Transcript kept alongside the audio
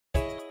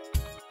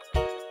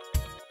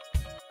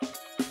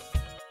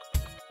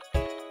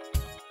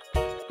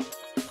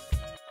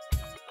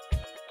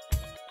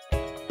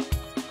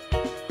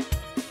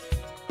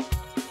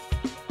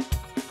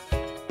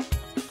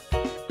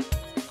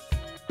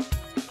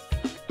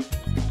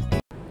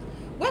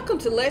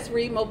to Let's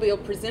Read Mobile,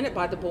 presented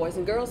by the Boys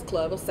and Girls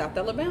Club of South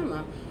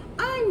Alabama.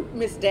 I'm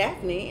Miss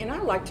Daphne, and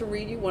I'd like to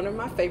read you one of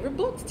my favorite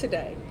books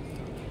today.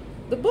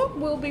 The book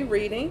we'll be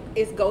reading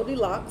is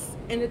Goldilocks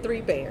and the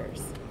Three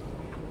Bears.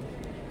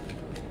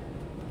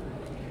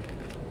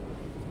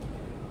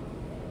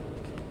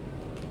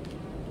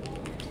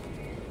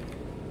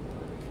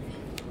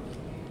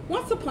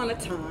 Once upon a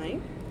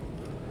time,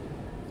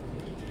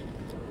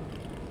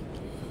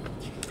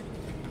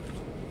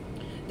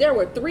 there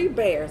were three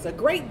bears, a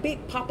great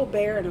big papa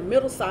bear and a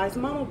middle-sized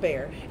mama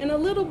bear and a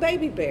little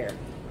baby bear.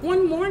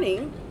 One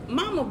morning,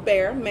 Mama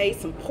Bear made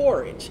some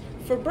porridge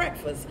for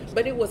breakfast,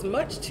 but it was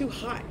much too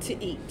hot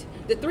to eat.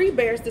 The three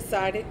bears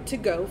decided to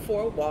go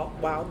for a walk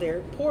while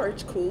their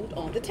porridge cooled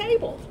on the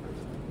table.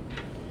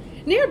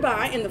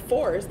 Nearby in the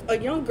forest, a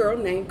young girl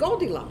named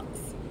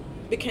Goldilocks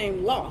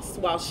became lost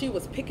while she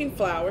was picking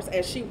flowers.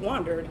 As she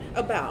wandered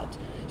about,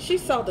 she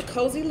saw the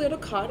cozy little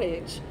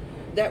cottage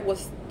that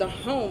was the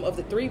home of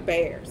the three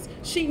bears.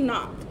 She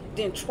knocked,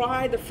 then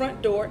tried the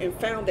front door and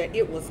found that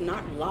it was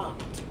not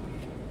locked.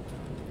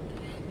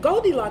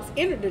 Goldilocks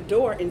entered the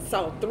door and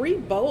saw 3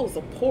 bowls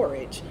of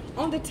porridge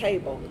on the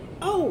table.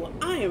 "Oh,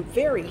 I am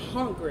very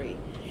hungry,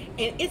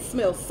 and it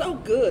smells so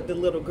good," the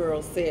little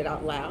girl said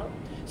out loud.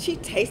 She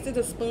tasted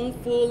a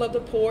spoonful of the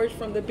porridge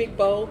from the big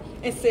bowl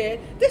and said,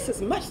 "This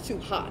is much too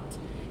hot."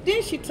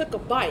 Then she took a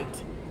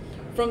bite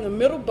from the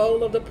middle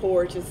bowl of the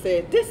porridge and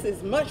said, "This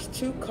is much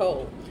too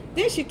cold."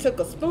 Then she took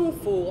a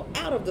spoonful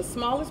out of the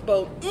smallest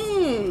bowl.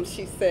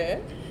 She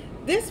said,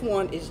 "This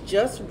one is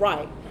just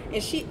right."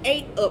 And she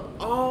ate up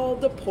all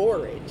the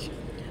porridge.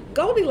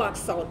 Goldilocks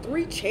saw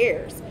 3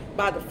 chairs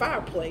by the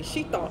fireplace.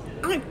 She thought,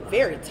 "I'm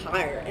very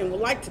tired and would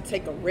like to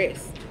take a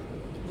rest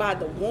by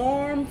the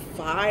warm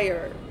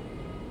fire."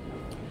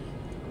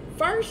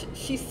 First,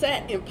 she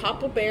sat in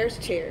Papa Bear's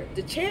chair.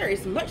 "The chair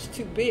is much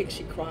too big,"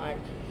 she cried.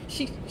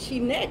 She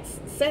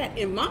next sat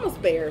in Mama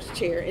Bear's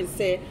chair and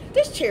said,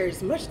 "This chair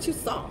is much too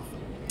soft."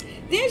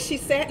 Then she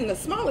sat in the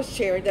smallest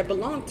chair that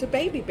belonged to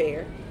Baby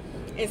Bear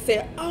and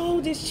said, "Oh,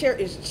 this chair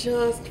is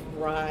just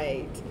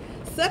right."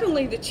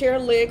 Suddenly, the chair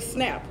leg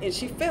snapped and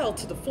she fell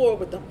to the floor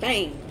with a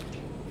bang.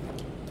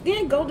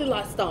 Then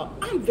Goldilocks thought,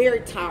 "I'm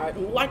very tired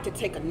and would like to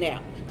take a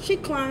nap." She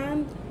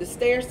climbed the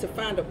stairs to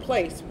find a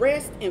place,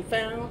 rest, and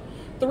found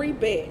 3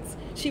 beds.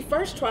 She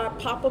first tried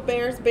Papa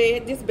Bear's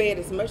bed. "This bed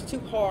is much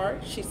too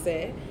hard," she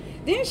said.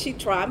 Then she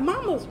tried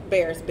Mama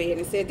Bear's bed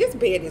and said, "This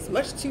bed is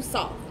much too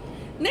soft."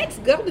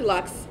 Next,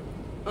 Goldilocks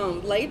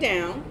lay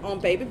down on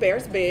Baby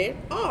Bear's bed.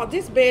 "Oh,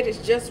 this bed is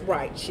just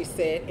right," she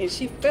said, and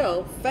she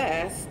fell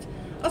fast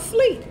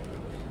asleep.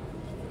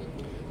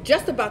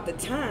 Just about the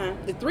time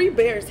the 3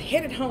 bears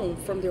headed home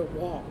from their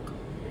walk,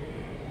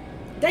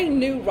 they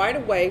knew right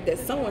away that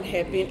someone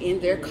had been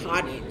in their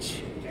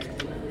cottage.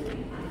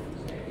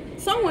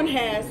 "Someone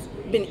has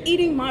been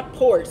eating my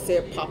porridge,"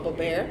 said Papa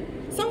Bear.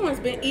 "Someone's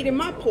been eating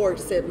my porridge,"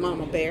 said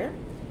Mama Bear.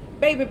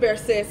 Baby Bear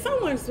said,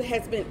 "Someone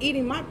has been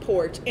eating my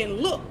porridge,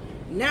 and look,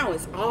 now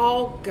it's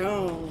all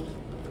gone."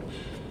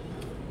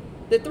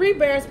 The 3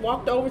 bears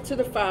walked over to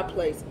the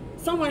fireplace.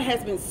 "Someone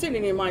has been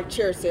sitting in my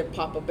chair," said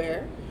Papa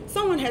Bear.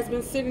 "Someone has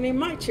been sitting in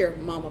my chair,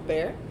 Mama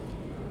Bear."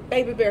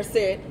 Baby Bear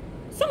said,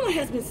 "Someone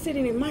has been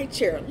sitting in my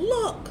chair.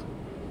 Look,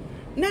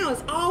 now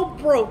it's all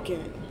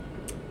broken."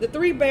 The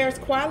 3 bears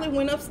quietly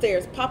went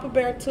upstairs. Papa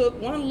Bear took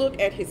one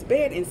look at his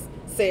bed and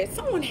said,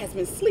 "Someone has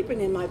been sleeping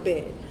in my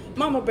bed."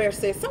 Mama Bear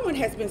said, "Someone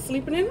has been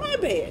sleeping in my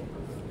bed."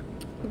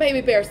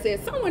 Baby Bear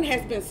said, "Someone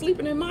has been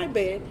sleeping in my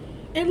bed.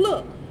 And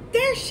look,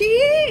 there she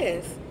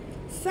is."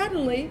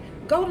 Suddenly,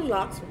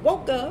 Goldilocks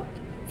woke up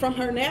from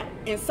her nap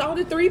and saw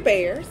the 3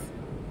 bears.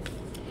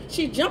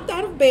 She jumped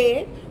out of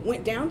bed,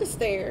 went down the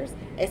stairs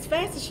as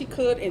fast as she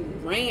could,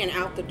 and ran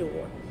out the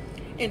door.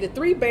 And the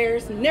 3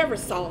 bears never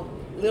saw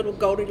little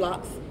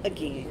Goldilocks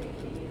again.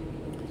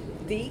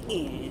 The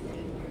end.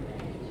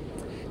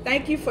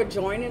 Thank you for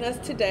joining us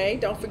today.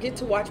 Don't forget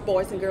to watch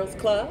Boys and Girls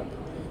Club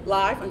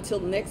live. Until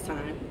next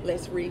time,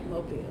 let's read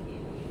Mobile.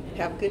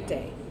 Have a good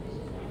day.